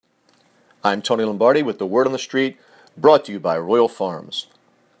I'm Tony Lombardi with the Word on the Street, brought to you by Royal Farms.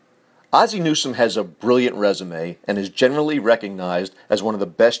 Ozzie Newsome has a brilliant resume and is generally recognized as one of the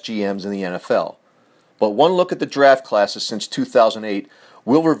best GMs in the NFL. But one look at the draft classes since 2008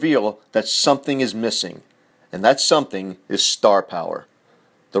 will reveal that something is missing, and that something is star power.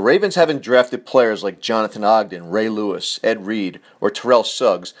 The Ravens haven't drafted players like Jonathan Ogden, Ray Lewis, Ed Reed, or Terrell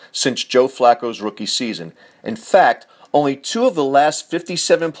Suggs since Joe Flacco's rookie season. In fact, only 2 of the last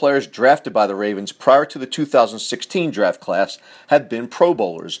 57 players drafted by the Ravens prior to the 2016 draft class have been Pro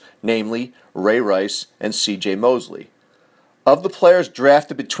Bowlers, namely Ray Rice and C.J. Mosley. Of the players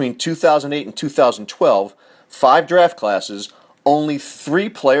drafted between 2008 and 2012, 5 draft classes, only 3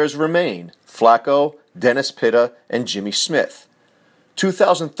 players remain: Flacco, Dennis Pitta, and Jimmy Smith.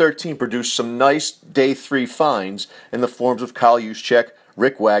 2013 produced some nice Day 3 finds in the forms of Kyle Juszczyk,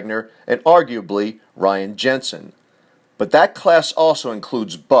 Rick Wagner, and arguably Ryan Jensen. But that class also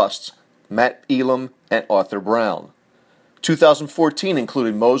includes busts, Matt Elam and Arthur Brown. 2014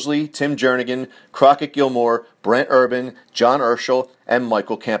 included Mosley, Tim Jernigan, Crockett Gilmore, Brent Urban, John Urschel, and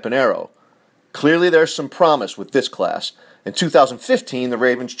Michael Campanaro. Clearly there's some promise with this class. In 2015, the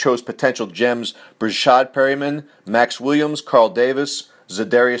Ravens chose potential gems Brashad Perryman, Max Williams, Carl Davis,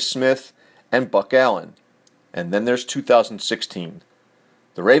 Zadarius Smith, and Buck Allen. And then there's 2016.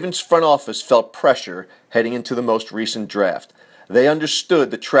 The Ravens front office felt pressure heading into the most recent draft. They understood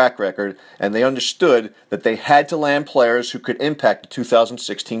the track record, and they understood that they had to land players who could impact the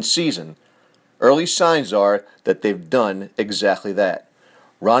 2016 season. Early signs are that they've done exactly that.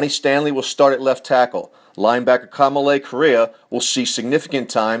 Ronnie Stanley will start at left tackle. Linebacker Kamalei Correa will see significant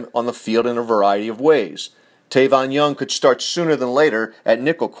time on the field in a variety of ways. Tavon Young could start sooner than later at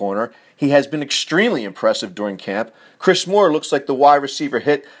nickel corner. He has been extremely impressive during camp. Chris Moore looks like the wide receiver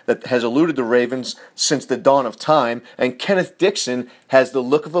hit that has eluded the Ravens since the dawn of time, and Kenneth Dixon has the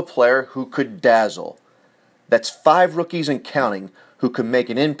look of a player who could dazzle. That's 5 rookies and counting who could make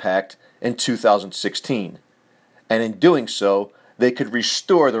an impact in 2016. And in doing so, they could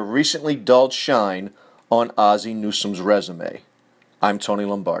restore the recently dulled shine on Ozzie Newsome's resume. I'm Tony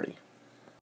Lombardi.